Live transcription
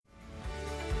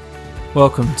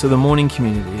Welcome to the morning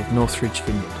community of Northridge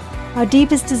Vineyard. Our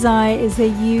deepest desire is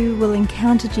that you will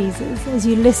encounter Jesus as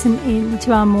you listen in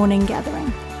to our morning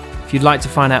gathering. If you'd like to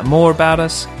find out more about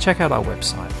us, check out our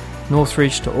website,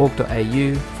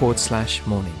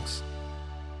 northridge.org.au/mornings.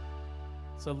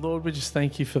 So Lord, we just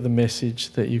thank you for the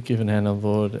message that you've given Hannah,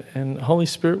 Lord. And Holy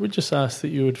Spirit, we just ask that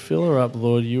you would fill her up,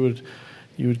 Lord. You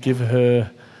would give her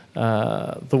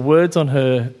the words on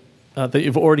her that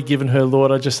you've already given her, Lord.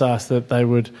 I just ask that they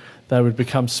would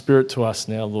become spirit to us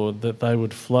now, Lord, that they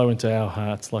would flow into our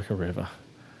hearts like a river.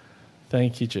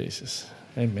 Thank you, Jesus.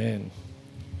 Amen.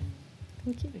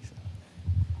 Thank you.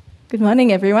 Good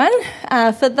morning, everyone.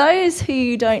 For those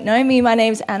who don't know me, my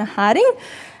name's Anna Harding.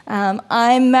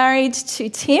 I'm married to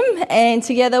Tim, and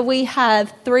together we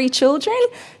have 3 children,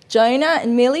 Jonah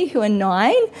and Millie, who are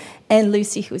 9, and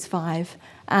Lucy, who is 5.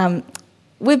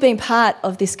 We've been part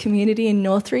of this community in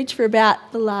Northridge for about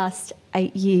the last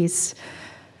 8 years.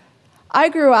 I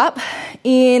grew up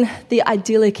in the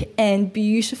idyllic and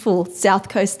beautiful south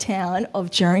coast town of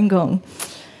Gerringong.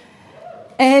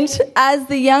 And as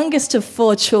the youngest of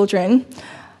 4 children,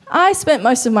 I spent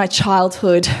most of my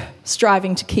childhood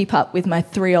striving to keep up with my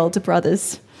 3 older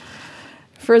brothers.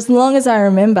 For as long as I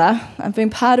remember, I've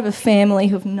been part of a family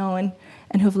who've known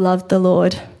and who've loved the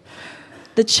Lord.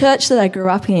 The church that I grew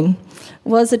up in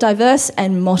was a diverse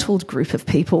and mottled group of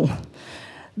people.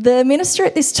 The minister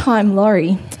at this time,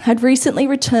 Laurie, had recently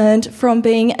returned from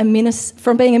being a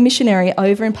missionary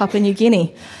over in Papua New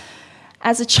Guinea.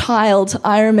 As a child,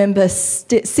 I remember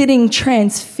sitting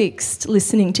transfixed,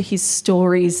 listening to his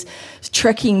stories,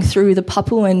 trekking through the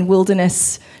Papuan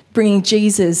wilderness, bringing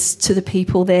Jesus to the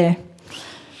people there.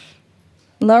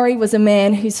 Laurie was a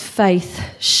man whose faith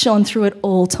shone through at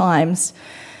all times,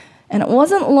 and it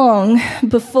wasn't long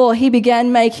before he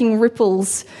began making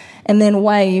ripples and then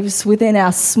waves within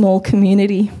our small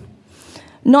community.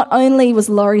 Not only was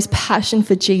Laurie's passion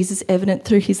for Jesus evident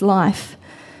through his life,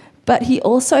 but he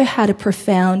also had a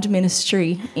profound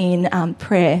ministry in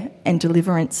prayer and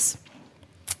deliverance.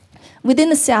 Within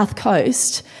the South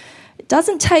Coast, it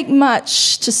doesn't take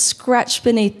much to scratch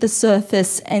beneath the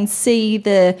surface and see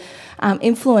the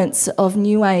influence of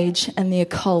New Age and the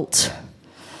occult.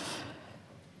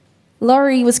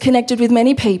 Laurie was connected with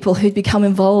many people who'd become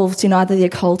involved in either the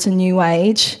occult or New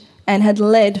Age and had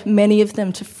led many of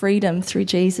them to freedom through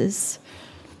Jesus.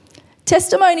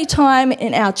 Testimony time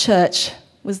in our church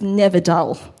was never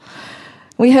dull.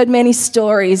 We heard many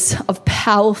stories of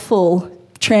powerful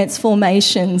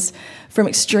transformations from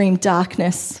extreme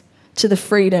darkness to the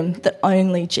freedom that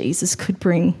only Jesus could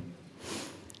bring.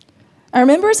 I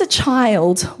remember as a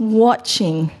child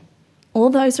watching all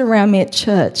those around me at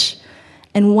church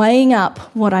and weighing up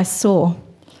what I saw.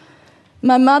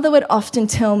 My mother would often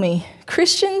tell me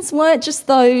Christians weren't just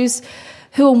those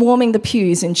who were warming the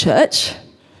pews in church.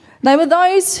 They were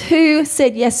those who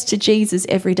said yes to Jesus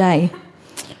every day.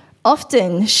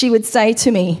 Often she would say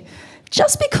to me,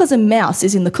 just because a mouse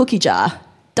is in the cookie jar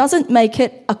doesn't make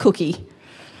it a cookie.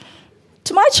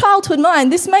 To my childhood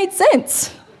mind, this made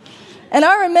sense. And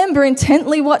I remember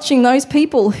intently watching those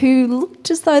people who looked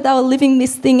as though they were living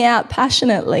this thing out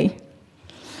passionately.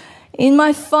 In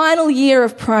my final year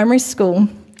of primary school,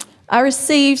 I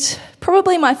received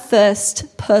probably my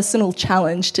first personal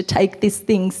challenge to take this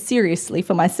thing seriously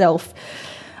for myself.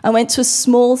 I went to a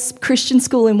small Christian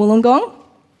school in Wollongong,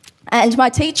 and my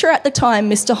teacher at the time,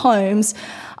 Mr. Holmes,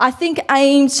 I think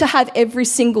aimed to have every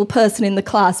single person in the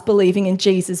class believing in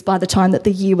Jesus by the time that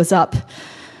the year was up.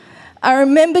 I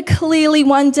remember clearly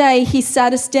one day he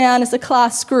sat us down as a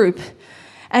class group,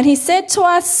 and he said to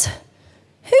us,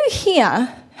 "Who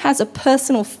here has a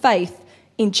personal faith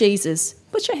in Jesus?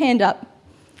 Put your hand up."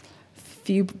 A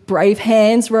few brave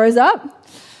hands rose up.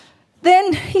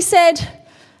 Then he said,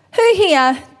 "Who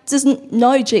here doesn't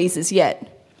know Jesus yet?"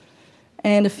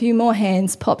 And a few more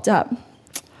hands popped up.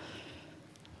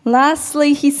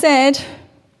 Lastly, he said,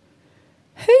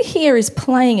 "Who here is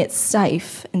playing it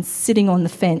safe and sitting on the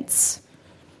fence?"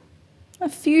 A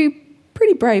few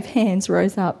pretty brave hands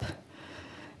rose up.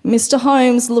 Mr.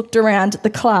 Holmes looked around at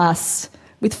the class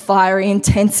with fiery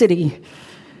intensity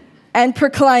and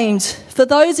proclaimed, "For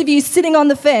those of you sitting on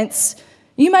the fence,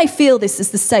 you may feel this is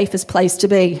the safest place to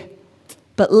be.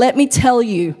 But let me tell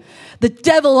you, the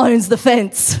devil owns the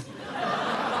fence."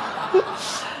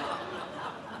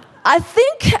 I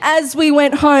think as we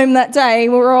went home that day,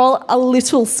 we were all a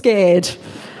little scared.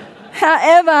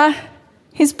 However,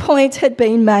 his point had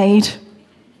been made.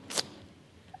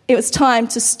 It was time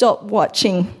to stop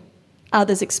watching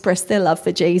others express their love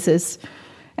for Jesus.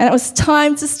 And it was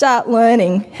time to start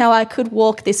learning how I could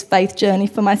walk this faith journey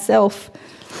for myself.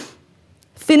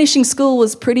 Finishing school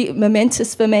was pretty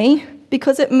momentous for me.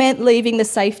 because it meant leaving the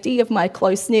safety of my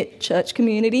close-knit church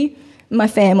community, my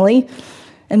family,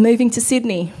 and moving to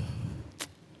Sydney.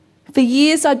 For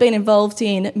years, I'd been involved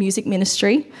in music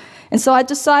ministry, and so I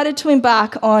decided to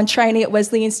embark on training at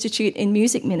Wesley Institute in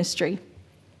music ministry.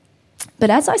 But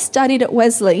as I studied at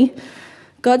Wesley,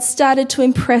 God started to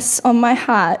impress on my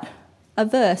heart a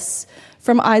verse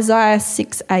from Isaiah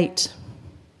 6:8.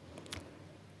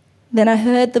 Then I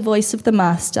heard the voice of the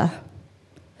Master.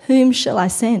 Whom shall I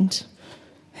send?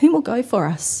 Whom will go for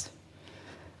us?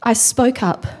 I spoke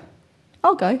up.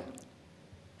 I'll go.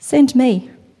 Send me.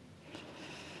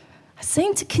 I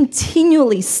seem to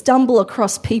continually stumble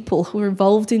across people who are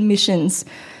involved in missions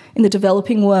in the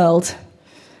developing world,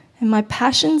 and my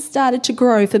passion started to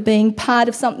grow for being part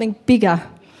of something bigger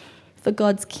for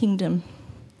God's kingdom.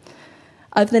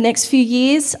 Over the next few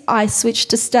years, I switched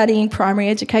to studying primary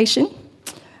education.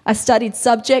 I studied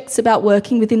subjects about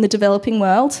working within the developing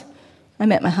world. I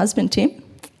met my husband, Tim,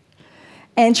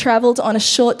 and travelled on a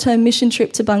short-term mission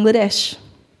trip to Bangladesh.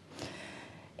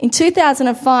 In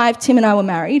 2005, Tim and I were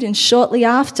married, and shortly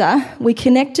after, we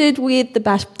connected with the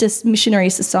Baptist Missionary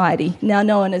Society, now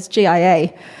known as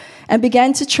GIA, and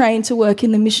began to train to work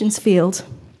in the missions field.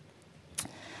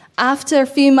 After a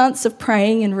few months of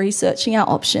praying and researching our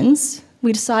options,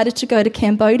 we decided to go to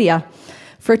Cambodia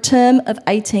for a term of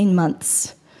 18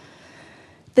 months.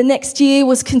 The next year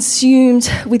was consumed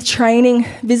with training,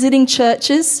 visiting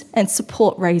churches, and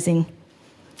support raising.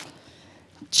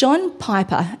 John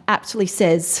Piper aptly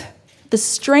says, "The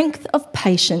strength of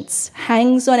patience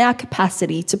hangs on our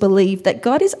capacity to believe that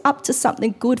God is up to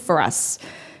something good for us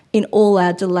in all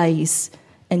our delays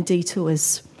and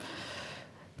detours."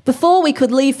 Before we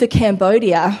could leave for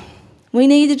Cambodia, we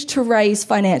needed to raise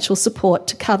financial support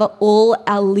to cover all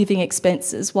our living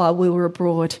expenses while we were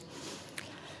abroad.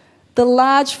 The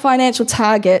large financial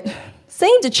target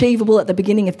seemed achievable at the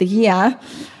beginning of the year.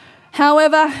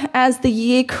 However, as the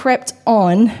year crept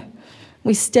on,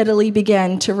 we steadily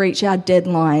began to reach our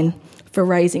deadline for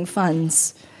raising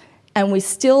funds, and we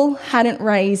still hadn't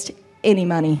raised any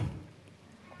money.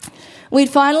 We'd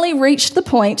finally reached the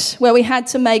point where we had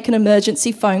to make an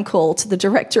emergency phone call to the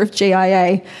director of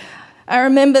GIA. I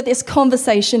remember this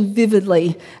conversation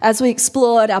vividly as we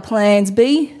explored our plans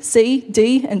B, C,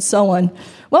 D, and so on.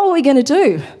 What were we going to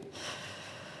do?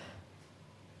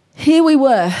 Here we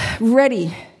were,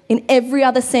 ready in every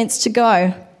other sense to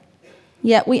go,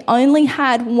 yet we only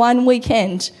had one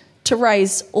weekend to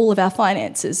raise all of our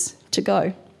finances to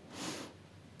go.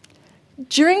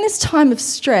 During this time of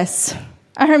stress,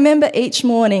 I remember each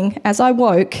morning as I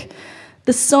woke,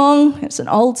 the song, it's an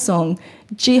old song,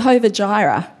 Jehovah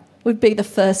Jireh, would be the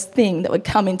first thing that would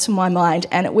come into my mind,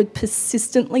 and it would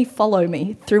persistently follow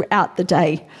me throughout the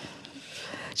day.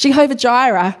 Jehovah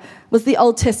Jireh was an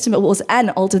Old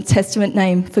Testament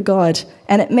name for God,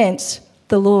 and it meant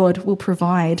the Lord will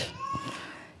provide.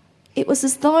 It was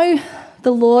as though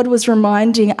the Lord was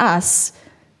reminding us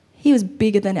he was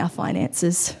bigger than our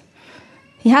finances.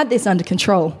 He had this under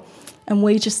control, and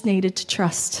we just needed to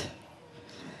trust.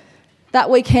 That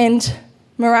weekend,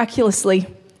 miraculously,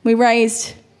 we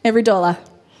raised every dollar,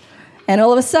 and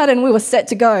all of a sudden we were set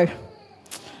to go.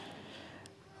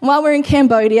 While we were in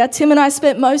Cambodia, Tim and I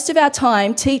spent most of our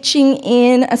time teaching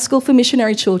in a school for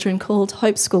missionary children called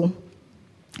Hope School.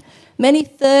 Many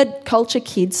third culture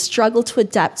kids struggle to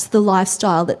adapt to the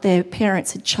lifestyle that their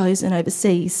parents had chosen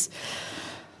overseas.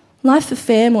 Life for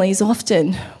families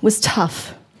often was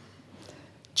tough.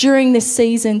 During this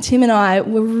season, Tim and I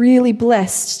were really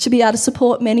blessed to be able to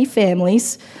support many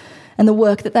families and the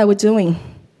work that they were doing.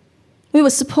 We were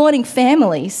supporting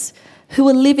families who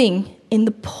were living in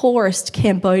the poorest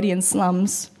Cambodian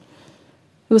slums.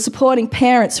 We were supporting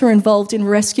parents who were involved in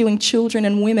rescuing children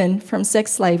and women from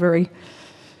sex slavery,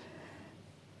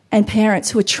 and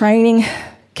parents who were training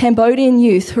Cambodian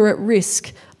youth who are at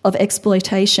risk of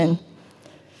exploitation.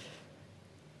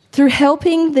 Through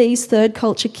helping these third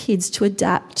culture kids to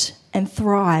adapt and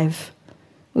thrive,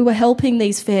 we were helping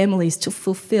these families to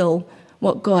fulfil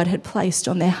what God had placed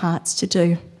on their hearts to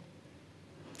do.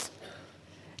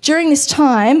 During this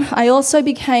time, I also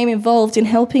became involved in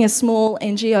helping a small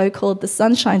NGO called the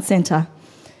Sunshine Centre.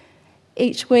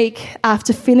 Each week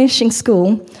after finishing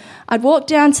school, I'd walk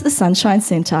down to the Sunshine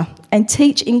Centre and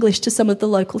teach English to some of the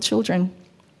local children.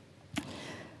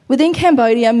 Within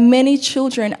Cambodia, many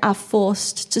children are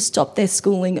forced to stop their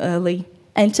schooling early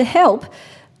and to help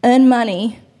earn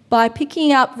money by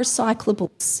picking up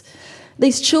recyclables.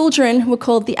 These children were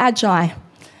called the Agi.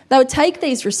 They would take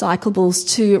these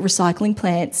recyclables to recycling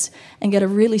plants and get a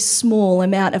really small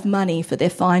amount of money for their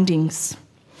findings.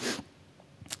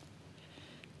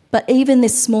 But even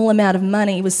this small amount of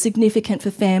money was significant for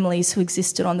families who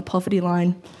existed on the poverty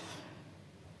line.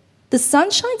 The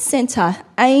Sunshine Centre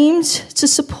aimed to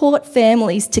support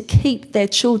families to keep their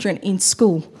children in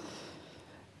school.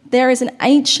 There is an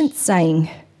ancient saying,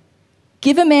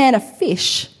 "Give a man a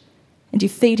fish and you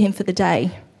feed him for the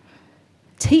day.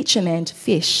 Teach a man to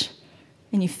fish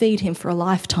and you feed him for a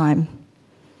lifetime."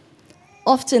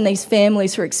 Often these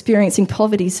families who are experiencing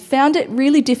poverty found it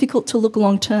really difficult to look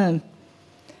long term.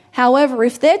 However,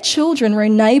 if their children were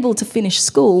enabled to finish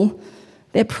school,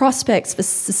 their prospects for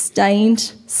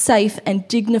sustained, safe and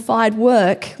dignified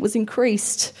work was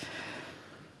increased.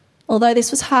 Although this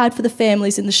was hard for the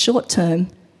families in the short term,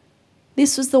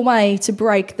 this was the way to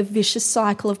break the vicious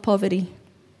cycle of poverty.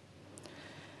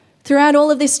 Throughout all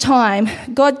of this time,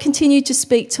 God continued to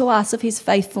speak to us of his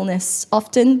faithfulness,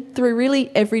 often through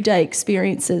really everyday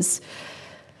experiences.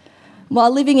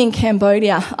 While living in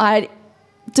Cambodia, I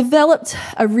developed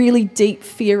a really deep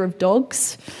fear of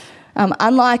dogs.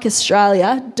 Unlike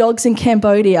Australia, dogs in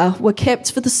Cambodia were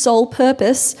kept for the sole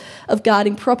purpose of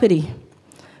guarding property.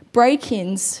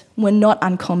 Break-ins were not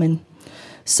uncommon.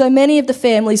 So many of the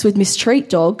families would mistreat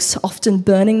dogs, often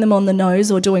burning them on the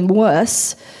nose or doing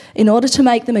worse, in order to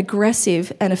make them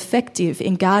aggressive and effective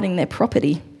in guarding their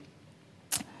property.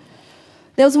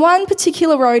 There was one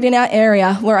particular road in our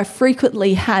area where I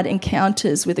frequently had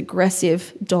encounters with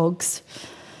aggressive dogs.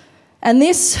 And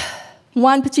this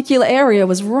one particular area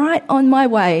was right on my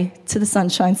way to the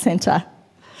Sunshine Centre.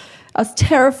 I was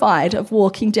terrified of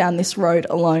walking down this road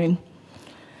alone.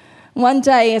 One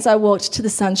day as I walked to the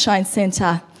Sunshine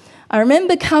Centre, I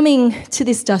remember coming to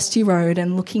this dusty road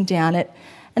and looking down it,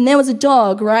 and there was a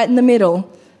dog right in the middle,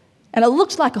 and it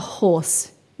looked like a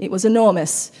horse. It was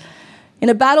enormous. In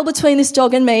a battle between this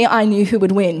dog and me, I knew who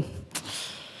would win.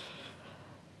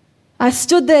 I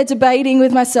stood there debating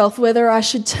with myself whether I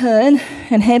should turn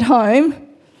and head home,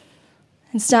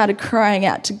 and started crying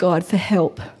out to God for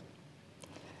help.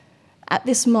 At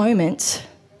this moment,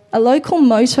 a local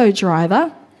moto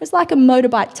driver, it was like a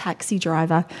motorbike taxi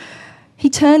driver, he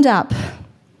turned up.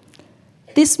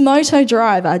 This moto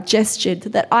driver gestured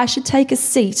that I should take a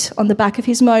seat on the back of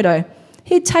his moto.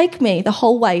 He'd take me the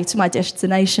whole way to my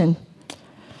destination.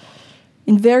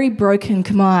 In very broken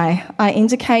Khmer, I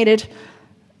indicated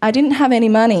I didn't have any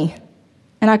money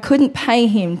and I couldn't pay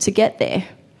him to get there.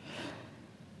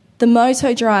 The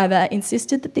moto driver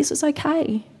insisted that this was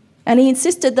okay, and he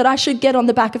insisted that I should get on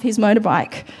the back of his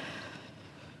motorbike.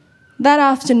 That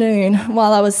afternoon,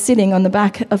 while I was sitting on the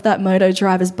back of that moto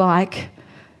driver's bike,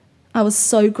 I was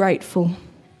so grateful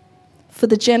for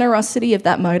the generosity of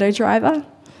that moto driver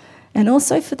and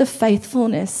also for the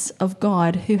faithfulness of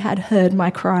God who had heard my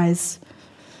cries.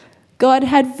 God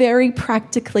had very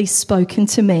practically spoken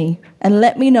to me and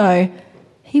let me know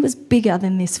he was bigger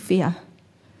than this fear.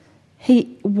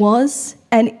 He was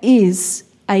and is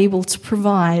able to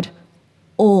provide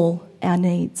all our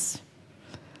needs.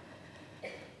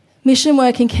 Mission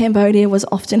work in Cambodia was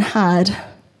often hard.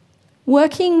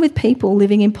 Working with people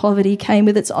living in poverty came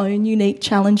with its own unique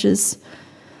challenges.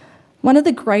 One of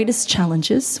the greatest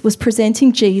challenges was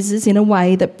presenting Jesus in a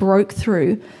way that broke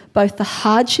through both the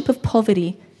hardship of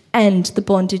poverty and the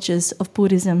bondages of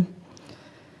Buddhism.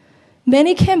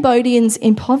 Many Cambodians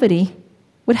in poverty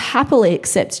would happily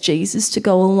accept Jesus to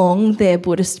go along their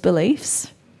Buddhist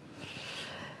beliefs.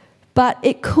 But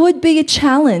it could be a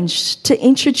challenge to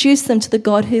introduce them to the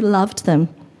God who loved them,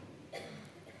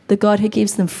 the God who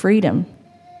gives them freedom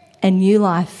and new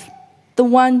life, the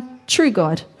one true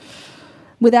God,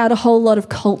 without a whole lot of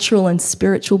cultural and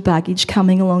spiritual baggage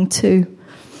coming along too.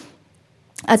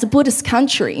 As a Buddhist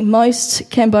country,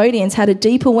 most Cambodians had a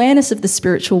deep awareness of the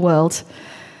spiritual world.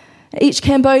 Each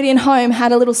Cambodian home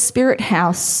had a little spirit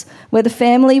house where the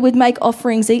family would make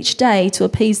offerings each day to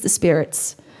appease the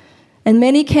spirits. And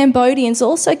many Cambodians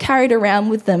also carried around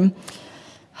with them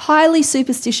highly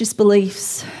superstitious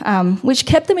beliefs, which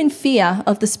kept them in fear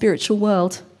of the spiritual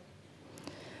world.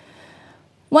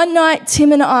 One night,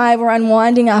 Tim and I were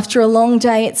unwinding after a long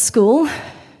day at school.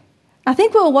 I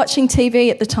think we were watching TV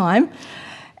at the time,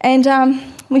 and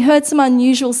we heard some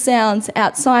unusual sounds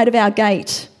outside of our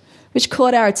gate, which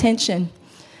caught our attention.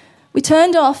 We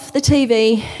turned off the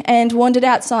TV and wandered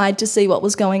outside to see what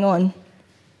was going on.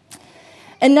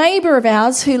 A neighbour of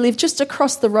ours who lived just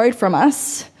across the road from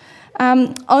us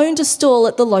owned a stall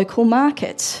at the local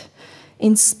market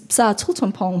in Sa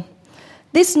Tultumpong.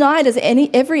 This night, as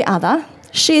every other,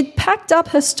 she had packed up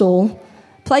her stall,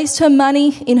 placed her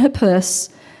money in her purse,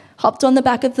 hopped on the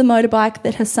back of the motorbike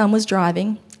that her son was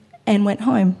driving, and went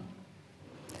home.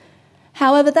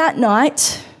 However, that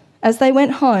night, as they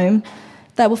went home,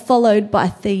 they were followed by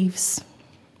thieves.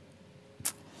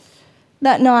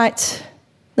 That night,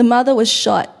 the mother was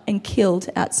shot and killed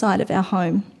outside of our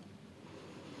home.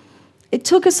 It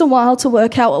took us a while to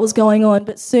work out what was going on,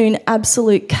 but soon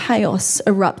absolute chaos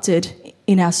erupted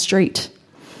in our street.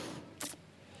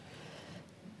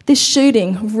 This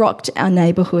shooting rocked our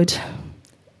neighbourhood.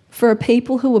 For a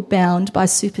people who were bound by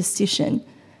superstition,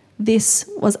 this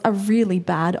was a really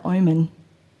bad omen.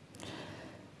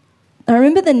 I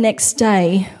remember the next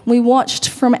day, we watched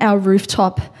from our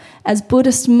rooftop as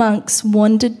Buddhist monks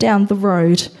wandered down the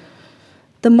road.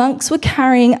 The monks were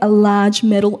carrying a large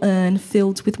metal urn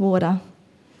filled with water.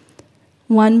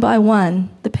 One by one,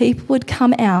 the people would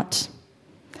come out,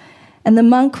 and the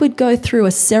monk would go through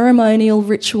a ceremonial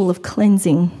ritual of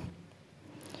cleansing.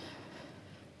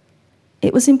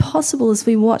 It was impossible as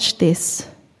we watched this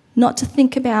not to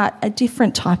think about a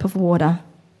different type of water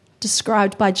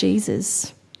described by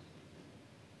Jesus.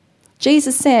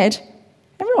 Jesus said,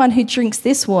 "Everyone who drinks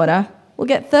this water will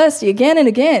get thirsty again and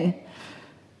again.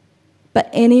 But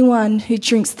anyone who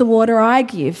drinks the water I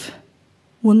give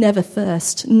will never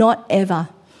thirst, not ever.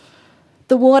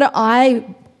 The water I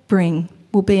bring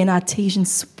will be an artesian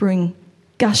spring,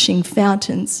 gushing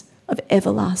fountains of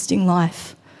everlasting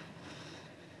life."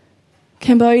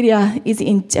 Cambodia is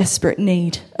in desperate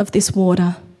need of this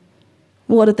water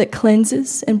that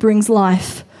cleanses and brings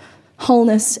life,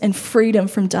 wholeness and freedom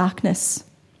from darkness.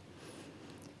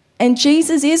 And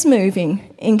Jesus is moving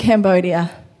in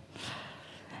Cambodia.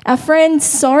 Our friend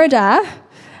Sorada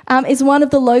is one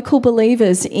of the local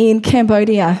believers in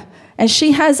Cambodia, and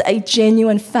she has a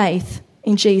genuine faith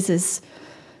in Jesus.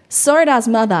 Sorada's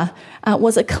mother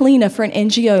was a cleaner for an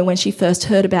NGO when she first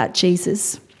heard about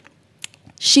Jesus.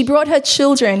 She brought her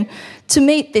children to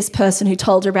meet this person who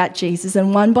told her about Jesus,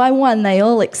 and one by one they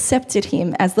all accepted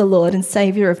him as the Lord and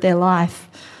Saviour of their life.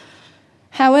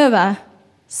 However,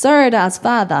 Sorada's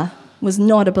father was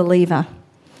not a believer.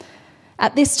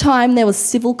 At this time, there was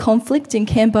civil conflict in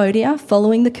Cambodia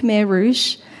following the Khmer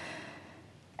Rouge,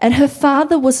 and her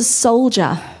father was a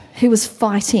soldier who was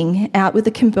fighting out with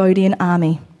the Cambodian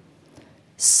army.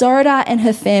 Sorada and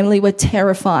her family were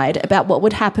terrified about what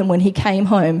would happen when he came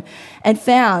home and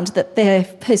found that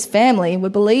his family were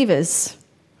believers.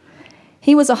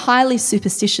 He was a highly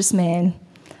superstitious man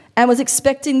and was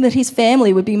expecting that his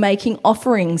family would be making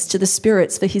offerings to the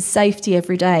spirits for his safety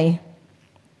every day.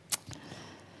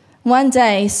 One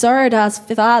day, Sorada's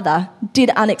father did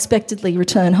unexpectedly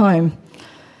return home.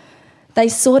 They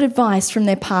sought advice from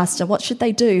their pastor. What should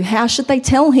they do? How should they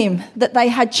tell him that they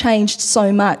had changed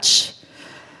so much?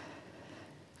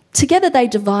 Together they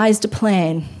devised a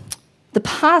plan. The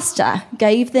pastor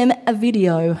gave them a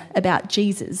video about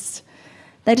Jesus.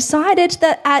 They decided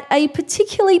that at a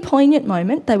particularly poignant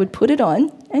moment, they would put it on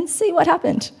and see what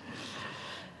happened.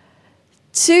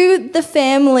 To the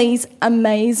family's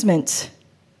amazement,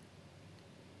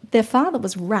 their father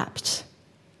was rapt.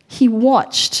 He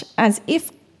watched as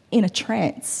if in a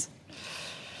trance.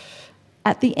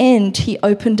 At the end, he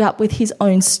opened up with his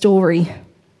own story.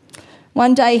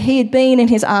 One day he had been in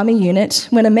his army unit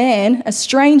when a man, a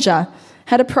stranger,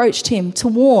 had approached him to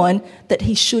warn that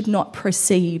he should not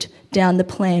proceed down the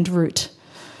planned route.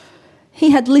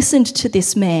 He had listened to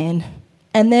this man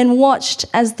and then watched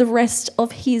as the rest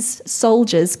of his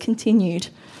soldiers continued.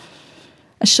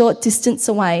 A short distance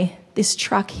away, this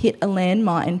truck hit a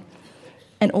landmine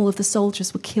and all of the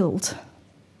soldiers were killed.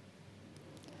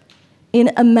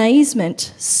 In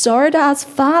amazement, Sorada's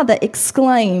father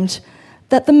exclaimed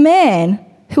that the man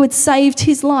who had saved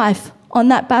his life on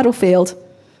that battlefield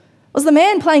was the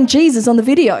man playing Jesus on the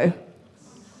video.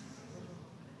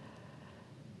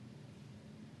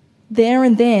 There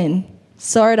and then,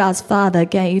 Sorada's father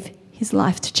gave his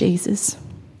life to Jesus.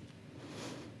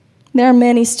 There are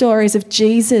many stories of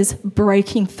Jesus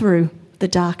breaking through the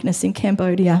darkness in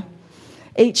Cambodia.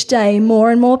 Each day,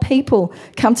 more and more people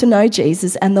come to know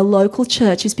Jesus, and the local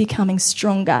church is becoming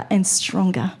stronger and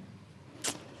stronger.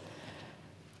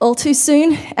 All too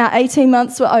soon, our 18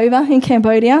 months were over in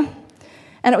Cambodia,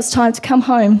 and it was time to come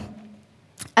home.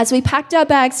 As we packed our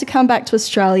bags to come back to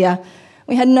Australia,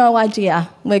 we had no idea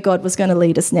where God was going to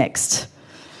lead us next.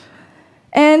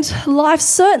 And life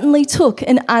certainly took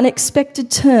an unexpected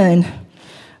turn.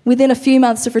 Within a few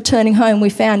months of returning home, we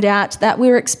found out that we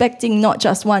were expecting not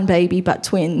just one baby, but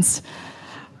twins.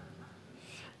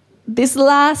 This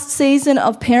last season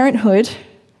of parenthood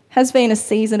has been a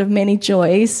season of many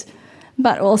joys,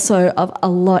 but also of a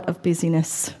lot of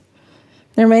busyness.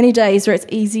 There are many days where it's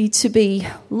easy to be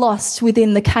lost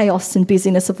within the chaos and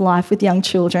busyness of life with young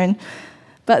children.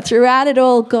 But throughout it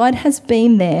all, God has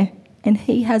been there and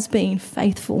he has been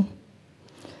faithful.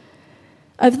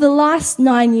 Over the last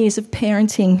 9 years of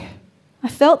parenting, I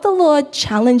felt the Lord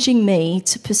challenging me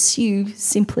to pursue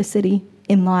simplicity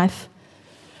in life.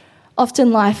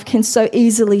 Often life can so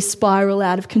easily spiral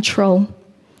out of control.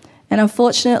 And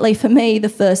unfortunately for me, the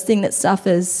first thing that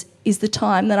suffers is the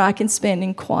time that I can spend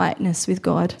in quietness with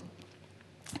God.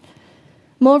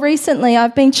 More recently,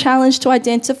 I've been challenged to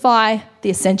identify the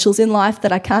essentials in life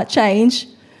that I can't change,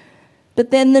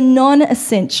 but then the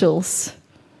non-essentials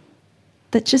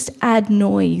that just add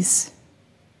noise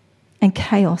and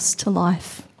chaos to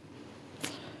life.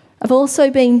 I've also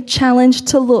been challenged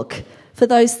to look for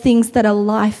those things that are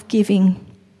life-giving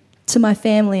to my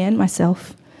family and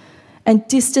myself, and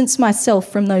distance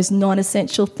myself from those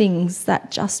non-essential things that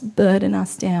just burden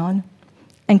us down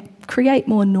and create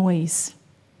more noise.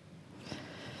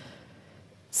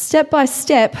 Step by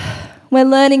step, we're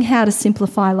learning how to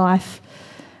simplify life.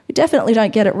 We definitely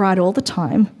don't get it right all the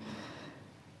time,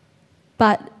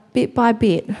 but bit by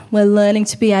bit, we're learning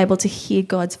to be able to hear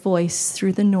God's voice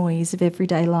through the noise of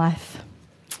everyday life.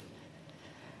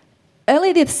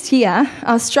 Earlier this year,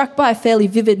 I was struck by a fairly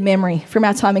vivid memory from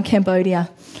our time in Cambodia.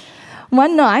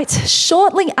 One night,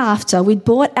 shortly after we'd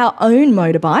bought our own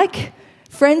motorbike,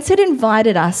 friends had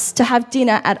invited us to have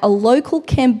dinner at a local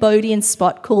Cambodian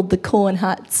spot called the Corn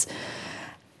Huts.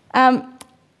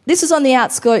 This was on the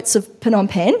outskirts of Phnom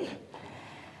Penh,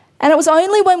 and it was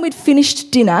only when we'd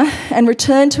finished dinner and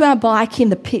returned to our bike in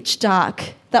the pitch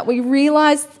dark that we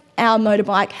realised our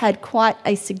motorbike had quite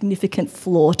a significant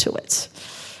flaw to it.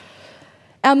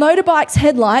 Our motorbike's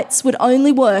headlights would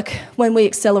only work when we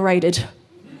accelerated.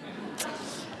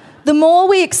 The more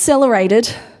we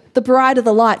accelerated, the brighter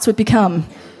the lights would become.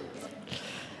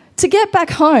 To get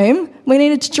back home, we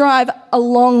needed to drive a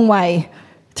long way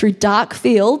through dark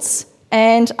fields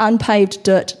and unpaved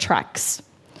dirt tracks.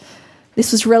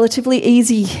 This was relatively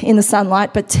easy in the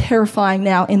sunlight, but terrifying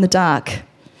now in the dark.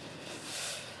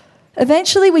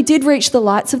 Eventually, we did reach the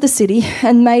lights of the city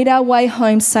and made our way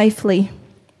home safely.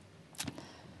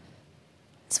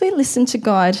 As we listen to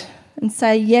God and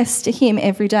say yes to Him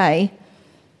every day,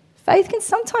 faith can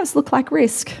sometimes look like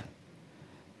risk.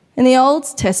 In the Old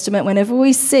Testament, whenever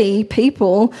we see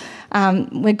people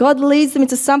where God leads them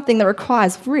into something that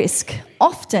requires risk,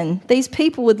 often these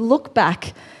people would look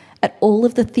back at all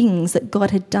of the things that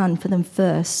God had done for them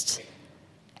first,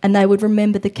 and they would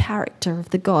remember the character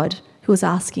of the God who was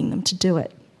asking them to do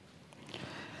it.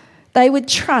 They would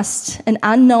trust an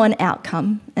unknown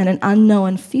outcome and an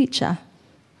unknown future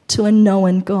to a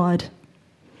known God.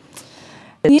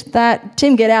 That,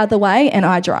 Tim, get out of the way and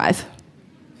I drive.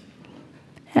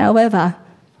 However,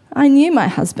 I knew my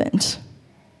husband.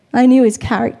 I knew his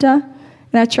character,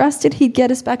 and I trusted he'd get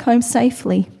us back home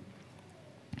safely.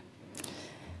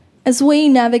 As we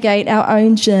navigate our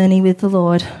own journey with the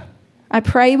Lord, I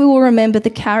pray we will remember the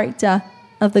character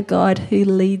of the God who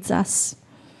leads us.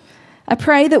 I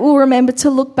pray that we'll remember to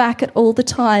look back at all the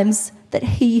times that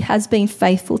He has been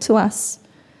faithful to us,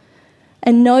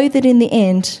 and know that in the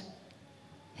end,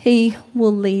 He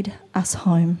will lead us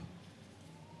home.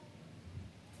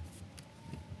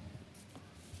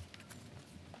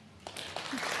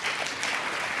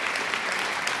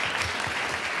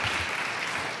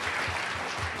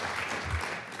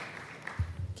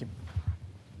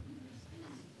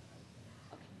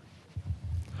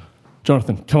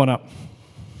 Jonathan, come on up.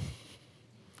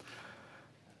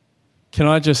 Can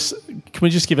we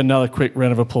just give another quick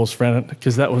round of applause for Anna,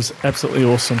 because that was absolutely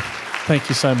awesome. Thank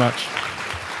you so much.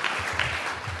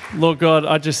 Lord God,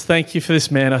 I just thank you for this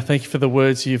man. I thank you for the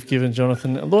words you've given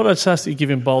Jonathan. Lord, I just ask that you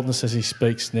give him boldness as he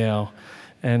speaks now.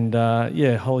 And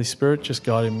Holy Spirit, just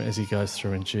guide him as he goes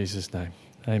through in Jesus' name.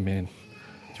 Amen.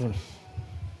 Do you want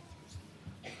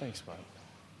to... Thanks, mate.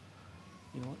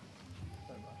 You know what?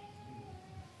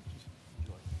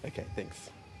 Okay,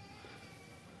 thanks.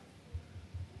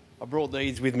 I brought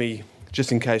these with me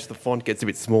just in case the font gets a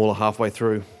bit smaller halfway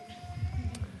through.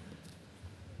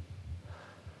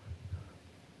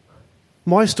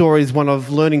 My story is one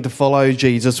of learning to follow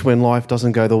Jesus when life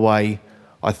doesn't go the way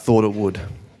I thought it would.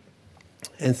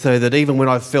 And so that even when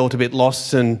I felt a bit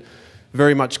lost and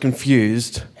very much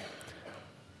confused,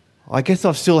 I guess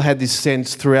I've still had this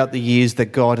sense throughout the years that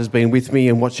God has been with me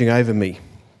and watching over me.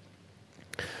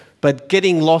 But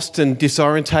getting lost and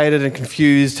disorientated and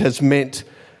confused has meant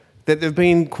that there have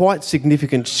been quite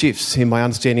significant shifts in my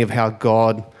understanding of how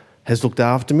God has looked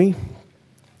after me,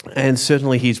 and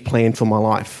certainly His plan for my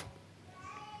life.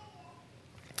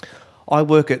 I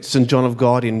work at St John of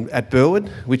God at Burwood,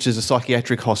 which is a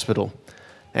psychiatric hospital,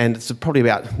 and it's probably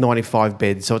about 95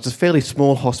 beds, so it's a fairly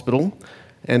small hospital,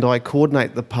 and I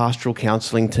coordinate the pastoral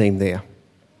counselling team there.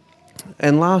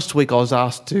 And last week I was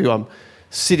asked to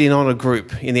sit in on a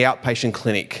group in the outpatient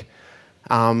clinic.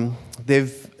 The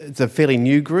It's a fairly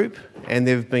new group, and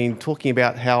they've been talking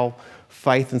about how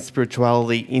faith and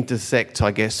spirituality intersect,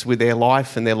 I guess, with their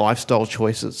life and their lifestyle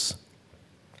choices.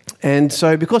 And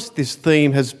so because this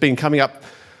theme has been coming up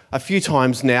a few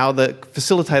times now, the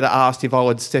facilitator asked if I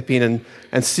would step in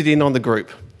and sit in on the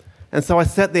group. And so I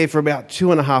sat there for about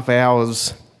 2.5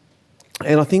 hours,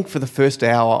 and I think for the first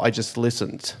hour I just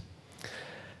listened.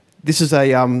 This is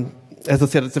as I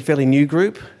said, it's a fairly new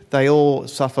group. They all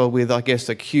suffer with, I guess,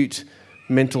 acute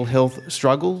mental health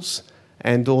struggles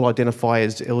and all identify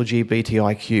as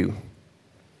LGBTIQ.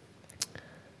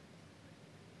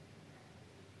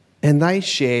 And they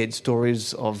shared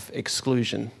stories of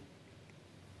exclusion.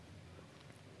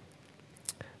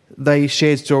 They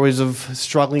shared stories of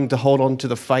struggling to hold on to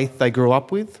the faith they grew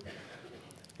up with.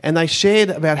 And they shared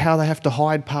about how they have to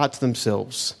hide parts of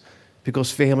themselves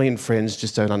because family and friends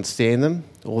just don't understand them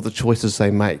or the choices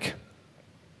they make.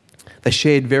 They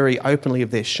shared very openly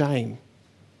of their shame.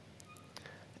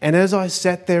 And as I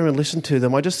sat there and listened to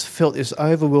them, I just felt this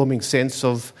overwhelming sense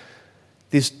of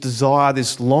this desire,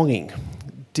 this longing.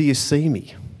 Do you see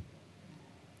me?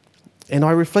 And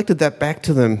I reflected that back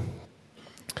to them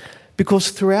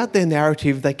because throughout their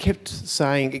narrative, they kept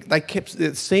saying,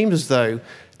 it seemed as though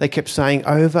they kept saying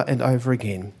over and over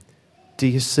again, do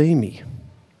you see me?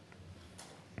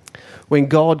 When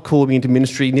God called me into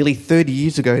ministry nearly 30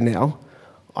 years ago now,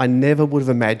 I never would have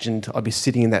imagined I'd be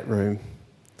sitting in that room,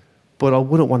 but I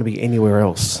wouldn't want to be anywhere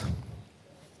else.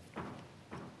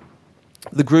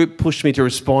 The group pushed me to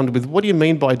respond with, what do you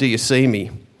mean by do you see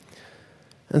me?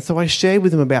 And so I shared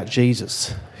with them about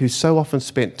Jesus, who so often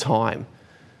spent time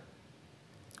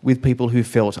with people who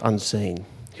felt unseen,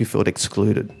 who felt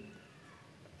excluded,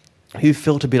 who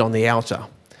felt a bit on the outer,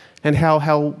 and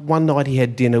how one night he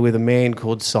had dinner with a man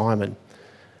called Simon,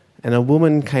 and a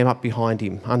woman came up behind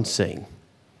him, unseen,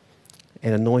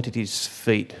 and anointed his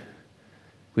feet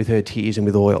with her tears and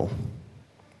with oil.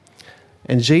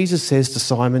 And Jesus says to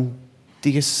Simon, do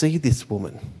you see this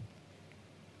woman?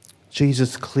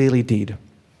 Jesus clearly did.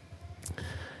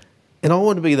 And I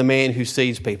want to be the man who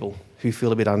sees people who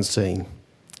feel a bit unseen.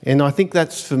 And I think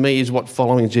that's, for me, is what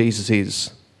following Jesus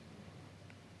is.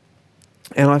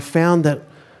 And I found that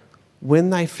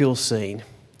when they feel seen,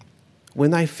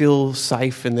 when they feel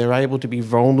safe and they're able to be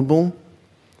vulnerable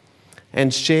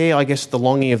and share, I guess, the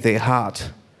longing of their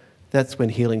heart, that's when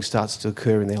healing starts to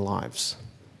occur in their lives.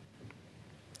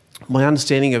 My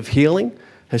understanding of healing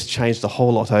has changed a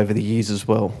whole lot over the years as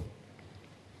well.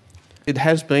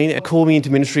 It called me into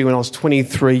ministry when I was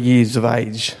 23 years of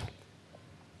age.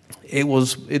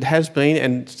 It has been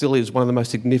and still is one of the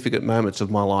most significant moments of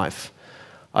my life.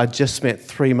 I just spent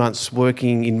 3 months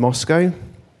working in Moscow,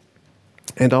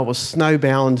 and I was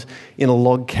snowbound in a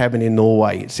log cabin in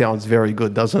Norway. It sounds very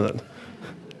good, doesn't it?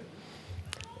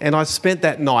 And I spent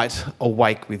that night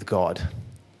awake with God.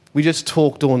 We just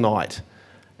talked all night.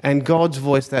 And God's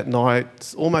voice that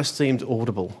night almost seemed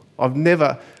audible. I've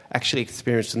never actually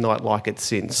experienced a night like it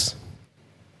since.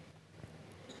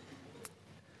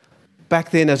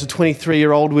 Back then, as a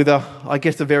 23-year-old with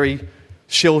a very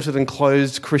sheltered and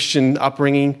closed Christian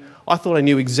upbringing, I thought I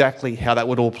knew exactly how that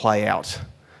would all play out.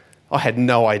 I had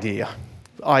no idea.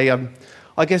 I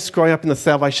guess growing up in the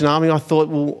Salvation Army, I thought,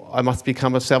 well, I must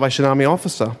become a Salvation Army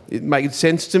officer. It made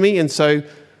sense to me, and so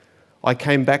I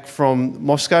came back from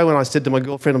Moscow and I said to my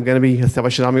girlfriend, I'm going to be a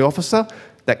Salvation Army officer.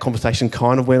 That conversation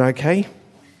kind of went okay.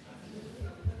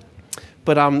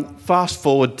 But fast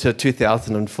forward to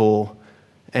 2004,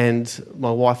 and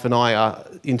my wife and I are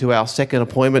into our second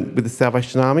appointment with the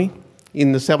Salvation Army.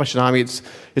 In the Salvation Army, it's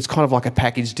kind of like a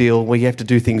package deal where you have to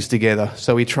do things together.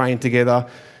 So we train together,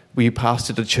 we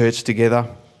pastored a church together.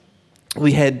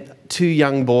 We had 2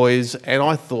 young boys, and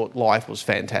I thought life was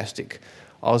fantastic.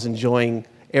 I was enjoying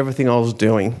everything I was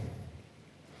doing.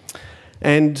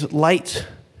 And late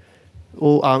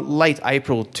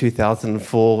April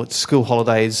 2004, at school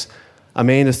holidays,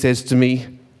 Amanda says to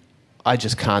me, I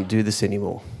just can't do this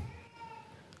anymore.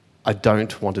 I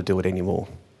don't want to do it anymore.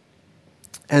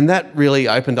 And that really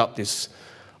opened up this,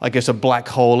 I guess, a black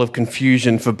hole of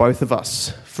confusion for both of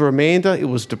us. For Amanda, it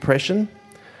was depression.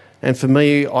 And for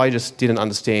me, I just didn't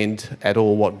understand at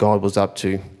all what God was up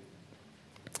to.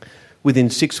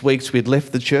 Within 6 weeks, we'd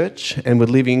left the church and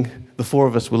the 4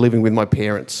 of us were living with my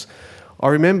parents. I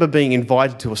remember being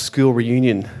invited to a school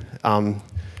reunion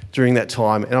during that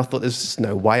time, and I thought, there's just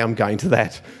no way I'm going to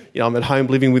that. I'm at home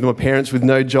living with my parents with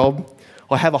no job.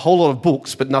 I have a whole lot of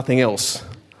books, but nothing else.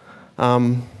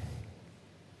 Amanda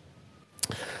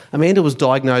was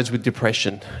diagnosed with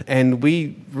depression, and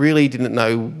we really didn't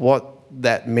know what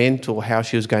that meant or how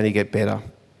she was going to get better.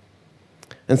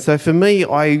 And so for me,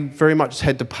 I very much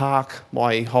had to park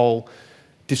my whole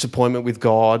disappointment with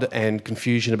God and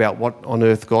confusion about what on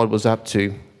earth God was up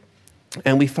to.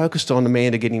 And we focused on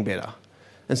Amanda getting better.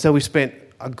 And so we spent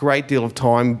a great deal of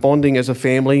time bonding as a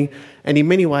family, and in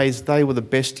many ways, they were the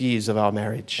best years of our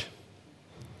marriage.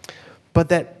 But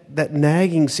that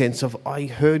nagging sense of I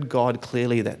heard God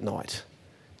clearly that night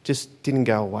just didn't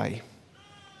go away.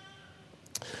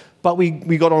 But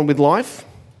we got on with life.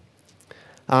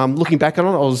 Looking back on it,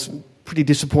 I was pretty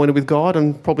disappointed with God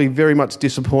and probably very much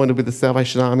disappointed with the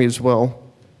Salvation Army as well.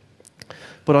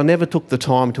 But I never took the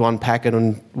time to unpack it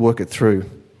and work it through.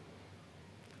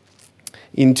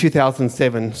 In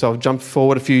 2007, so I've jumped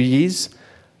forward a few years,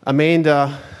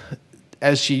 Amanda,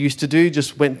 as she used to do,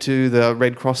 just went to the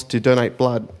Red Cross to donate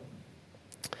blood.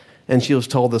 And she was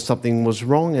told that something was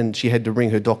wrong and she had to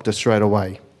ring her doctor straight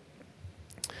away.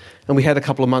 And we had a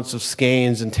couple of months of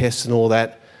scans and tests and all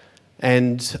that.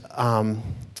 And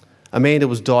Amanda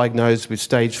was diagnosed with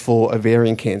stage 4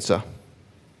 ovarian cancer.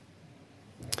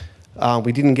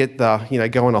 We didn't get the,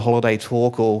 go on a holiday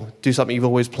talk or do something you've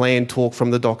always planned talk from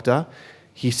the doctor.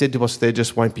 He said to us, there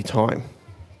just won't be time.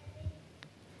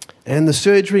 And the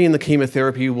surgery and the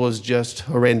chemotherapy was just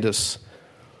horrendous.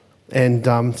 And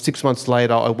 6 months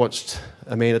later, I watched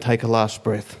Amanda take her last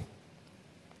breath.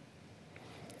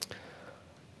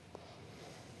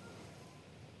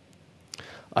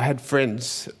 I had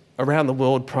friends around the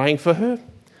world praying for her,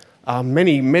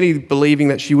 many believing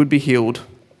that she would be healed,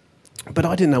 but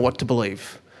I didn't know what to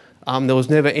believe. There was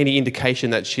never any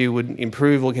indication that she would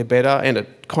improve or get better, and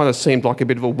it kind of seemed like a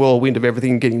bit of a whirlwind of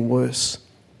everything getting worse.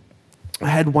 I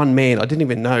had one man, I didn't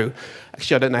even know,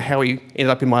 actually I don't know how he ended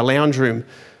up in my lounge room,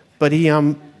 but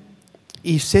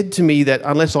he said to me that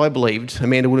unless I believed,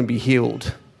 Amanda wouldn't be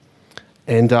healed.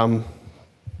 And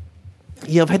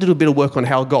I've had to do a bit of work on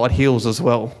how God heals as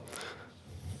well.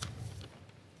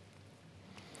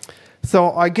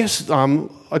 So I guess I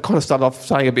kind of started off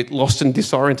saying a bit lost and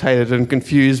disorientated and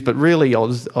confused, but really I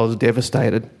was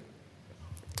devastated.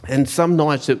 And some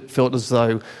nights it felt as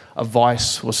though a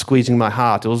vice was squeezing my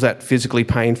heart. It was that physically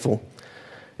painful.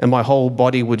 And my whole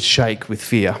body would shake with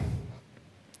fear.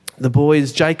 The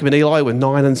boys, Jacob and Eli, were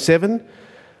 9 and 7,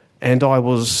 and I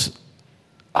was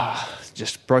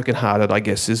just brokenhearted, I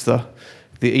guess, is the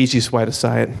easiest way to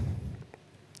say it.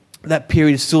 That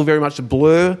period is still very much a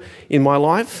blur in my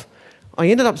life. I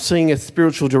ended up seeing a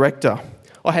spiritual director.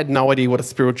 I had no idea what a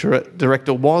spiritual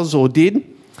director was or did.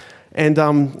 And I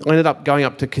ended up going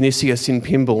up to Canisius in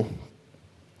Pymble.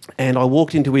 And I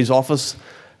walked into his office,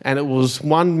 and it was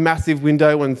one massive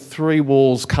window and 3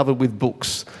 walls covered with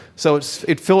books. So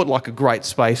it felt like a great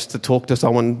space to talk to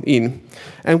someone in.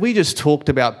 And we just talked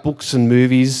about books and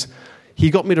movies. He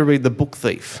got me to read The Book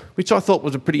Thief, which I thought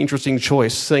was a pretty interesting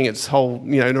choice, seeing its whole,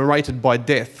 narrated by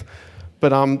death.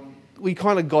 But we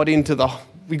kind of got into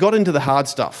the hard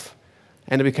stuff,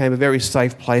 and it became a very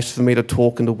safe place for me to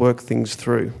talk and to work things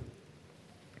through.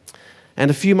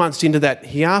 And a few months into that,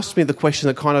 he asked me the question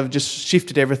that kind of just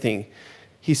shifted everything.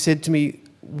 He said to me,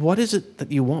 "What is it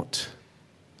that you want?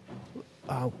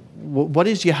 What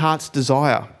is your heart's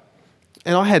desire?"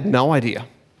 And I had no idea.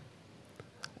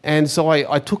 And so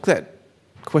I took that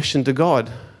question to God,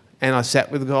 and I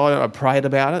sat with God and I prayed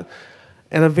about it.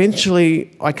 And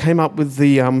eventually I came up with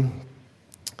the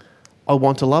I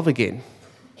want to love again.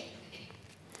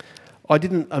 I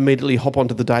didn't immediately hop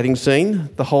onto the dating scene.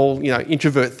 The whole,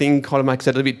 introvert thing kind of makes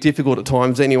that a bit difficult at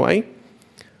times anyway.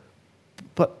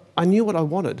 But I knew what I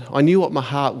wanted. I knew what my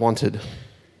heart wanted.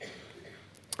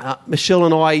 Michelle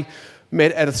and I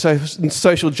met at a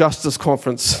social justice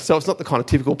conference, so it's not the kind of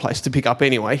typical place to pick up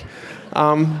anyway.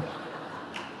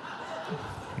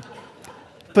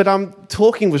 But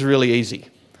talking was really easy.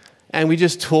 And we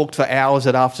just talked for hours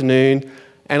that afternoon.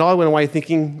 And I went away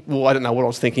thinking, well, I don't know what I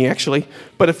was thinking actually,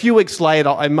 but a few weeks later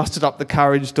I mustered up the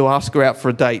courage to ask her out for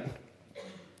a date.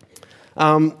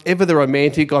 Ever the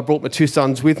romantic, I brought my 2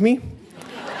 sons with me.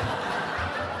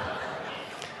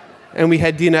 And we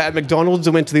had dinner at McDonald's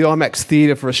and went to the IMAX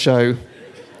theatre for a show.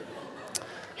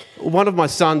 One of my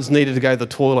sons needed to go to the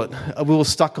toilet. We were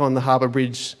stuck on the Harbour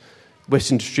Bridge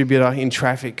Western Distributor in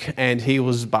traffic, and he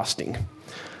was busting.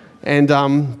 And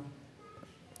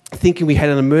thinking we had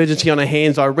an emergency on our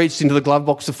hands, I reached into the glove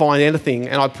box to find anything,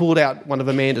 and I pulled out one of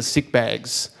Amanda's sick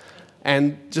bags.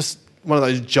 And just one of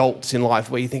those jolts in life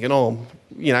where you're thinking,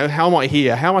 how am I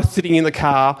here? How am I sitting in the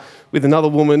car with another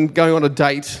woman going on a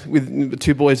date with the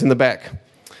 2 boys in the back?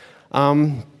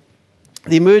 The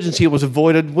emergency was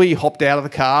avoided. We hopped out of the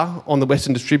car on the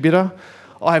Western Distributor.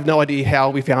 I have no idea how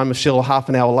we found Michelle half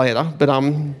an hour later, but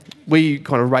we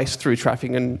kind of raced through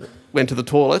traffic and went to the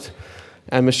toilet.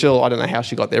 And Michelle, I don't know how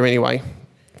she got there anyway.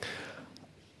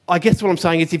 I guess what I'm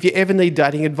saying is if you ever need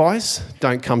dating advice,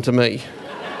 don't come to me.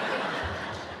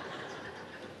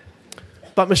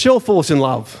 But Michelle falls in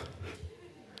love.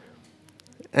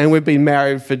 And we've been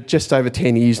married for just over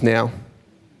 10 years now.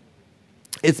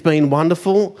 It's been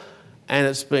wonderful and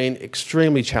it's been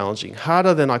extremely challenging,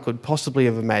 harder than I could possibly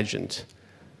have imagined.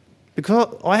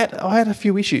 Because I had a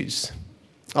few issues.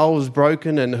 I was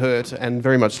broken and hurt and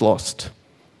very much lost.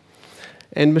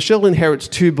 And Michelle inherits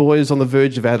 2 boys on the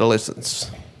verge of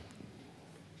adolescence,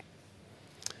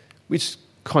 which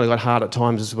kind of got hard at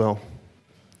times as well.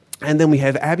 And then we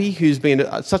have Abby, who's been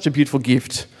such a beautiful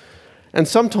gift, and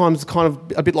sometimes kind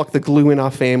of a bit like the glue in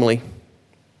our family.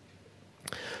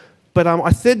 But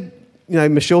I said,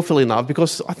 Michelle fell in love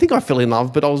because I think I fell in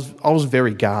love, but I was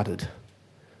very guarded.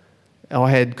 I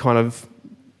had I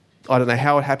don't know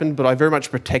how it happened, but I very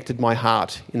much protected my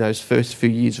heart in those first few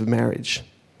years of marriage.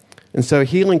 And so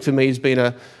healing for me has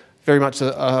been very much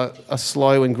a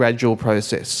slow and gradual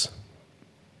process.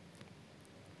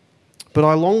 But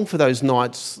I long for those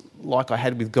nights like I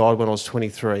had with God when I was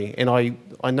 23. And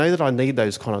I know that I need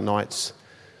those kind of nights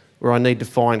where I need to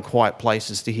find quiet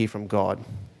places to hear from God.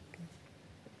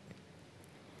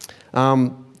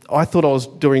 I thought I was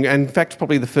doing, and in fact,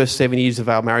 probably the first 7 years of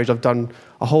our marriage, I've done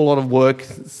a whole lot of work,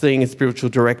 seeing a spiritual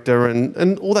director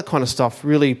and all that kind of stuff,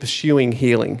 really pursuing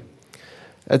healing.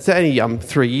 It's only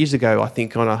 3 years ago, I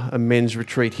think, on a men's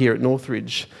retreat here at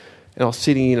Northridge, and I was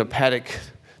sitting in a paddock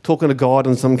talking to God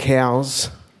and some cows,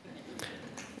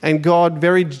 and God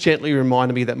very gently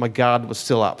reminded me that my guard was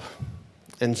still up,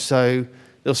 and so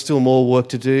there was still more work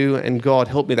to do, and God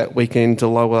helped me that weekend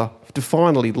to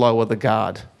finally lower the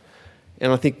guard.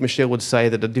 And I think Michelle would say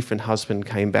that a different husband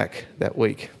came back that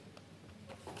week.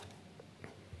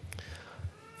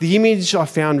 The image I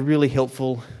found really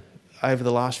helpful over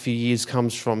the last few years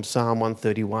comes from Psalm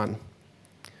 131.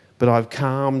 But I've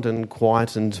calmed and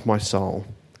quietened my soul,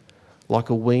 like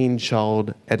a weaned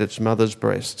child at its mother's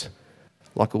breast.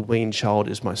 Like a weaned child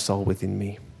is my soul within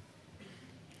me.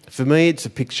 For me, it's a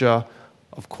picture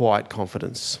of quiet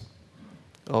confidence,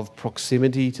 of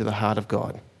proximity to the heart of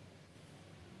God.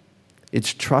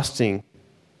 It's trusting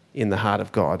in the heart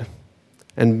of God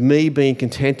and me being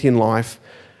content in life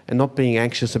and not being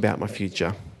anxious about my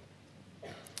future.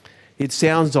 It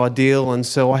sounds ideal, and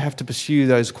so I have to pursue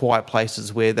those quiet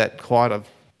places where that quiet of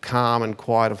calm and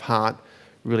quiet of heart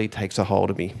really takes a hold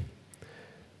of me.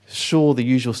 Sure, the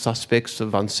usual suspects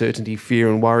of uncertainty, fear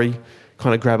and worry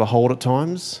kind of grab a hold at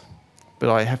times, but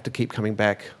I have to keep coming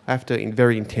back. I have to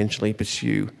very intentionally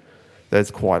pursue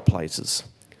those quiet places.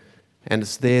 And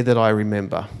it's there that I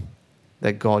remember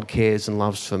that God cares and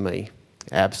loves for me.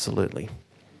 Absolutely.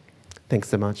 Thanks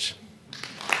so much.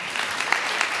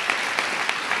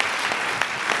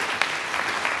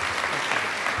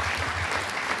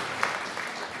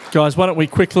 Guys, why don't we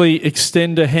quickly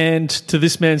extend a hand to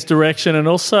this man's direction and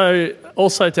also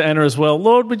to Anna as well.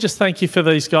 Lord, we just thank you for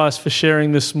these guys for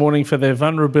sharing this morning, for their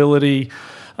vulnerability,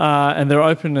 and their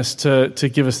openness to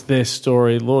give us their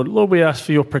story. Lord, we ask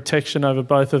for your protection over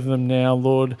both of them now,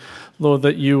 Lord,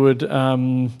 that you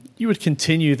would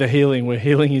continue the healing where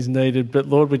healing is needed. But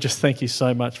Lord, we just thank you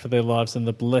so much for their lives and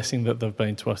the blessing that they've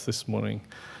been to us this morning.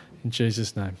 In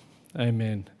Jesus' name,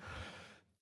 amen.